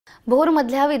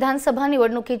भोरमधल्या विधानसभा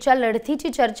निवडणुकीच्या लढतीची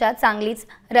चर्चा चांगलीच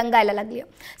रंगायला लागली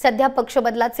आहे। सध्या पक्ष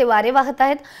बदलाचे वारे वाहत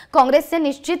आहेत। काँग्रेसचे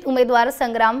निश्चित उमेदवार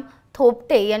संग्राम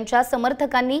थोपटे यांच्या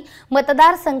समर्थकांनी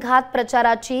मतदारसंघात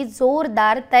प्रचाराची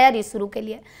जोरदार तयारी सुरू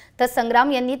केली आहे। तर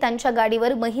संग्राम यांनी त्यांच्या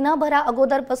गाडीवर महिनाभरा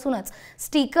अगोदरपासूनच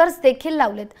स्टिकर्स देखील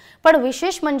लावलेत। पण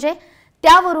विशेष म्हणजे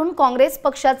त्यावरून काँग्रेस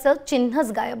पक्षाचं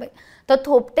चिन्हच गायब आहे। तर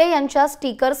थोपटे यांच्या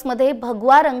स्टिकर्समध्ये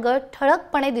भगवा रंग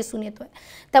ठळकपणे दिसून येतोय।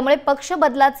 त्यामुळे पक्ष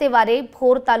बदलाचे वारे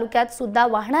भोर तालुक्यात सुद्धा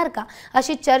वाहणार का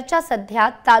अशी चर्चा सध्या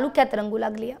तालुक्यात रंगू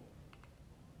लागली आहे।